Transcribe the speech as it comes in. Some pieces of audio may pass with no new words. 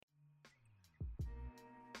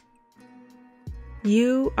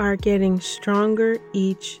You are getting stronger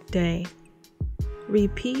each day.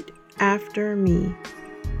 Repeat after me.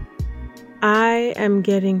 I am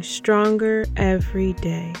getting stronger every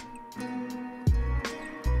day.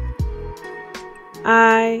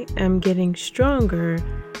 I am getting stronger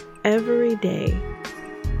every day.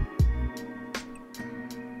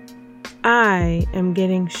 I am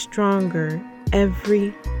getting stronger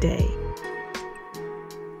every day.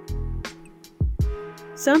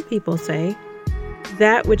 Some people say,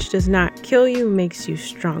 that which does not kill you makes you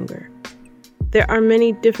stronger. There are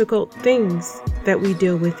many difficult things that we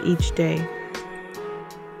deal with each day.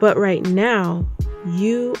 But right now,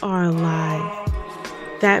 you are alive.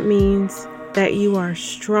 That means that you are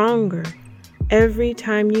stronger every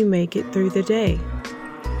time you make it through the day.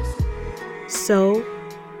 So,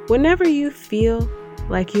 whenever you feel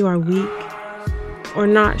like you are weak or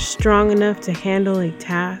not strong enough to handle a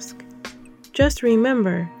task, just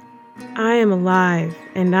remember, I am alive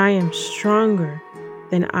and I am stronger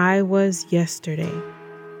than I was yesterday.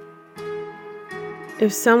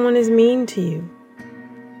 If someone is mean to you,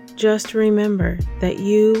 just remember that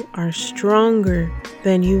you are stronger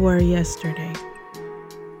than you were yesterday.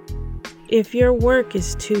 If your work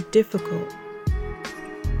is too difficult,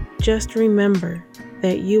 just remember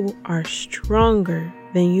that you are stronger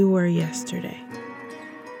than you were yesterday.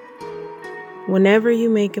 Whenever you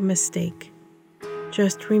make a mistake,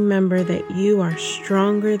 just remember that you are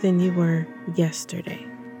stronger than you were yesterday.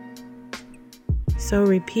 So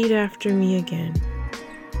repeat after me again.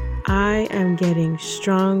 I am getting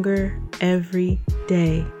stronger every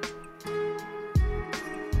day.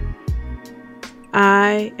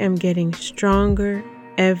 I am getting stronger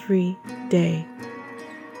every day.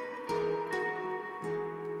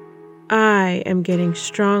 I am getting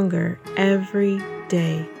stronger every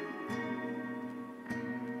day.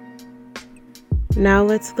 Now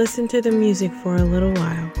let's listen to the music for a little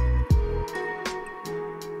while.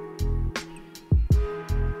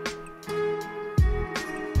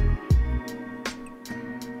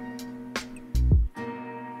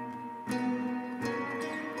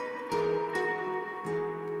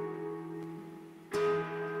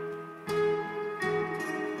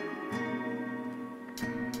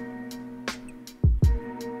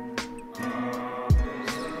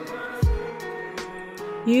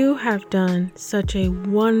 You have done such a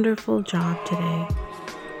wonderful job today.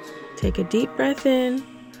 Take a deep breath in,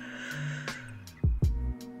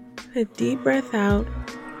 a deep breath out,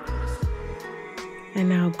 and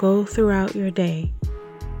now go throughout your day,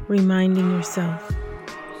 reminding yourself,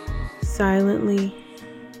 silently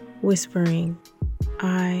whispering,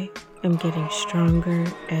 I am getting stronger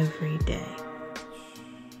every day.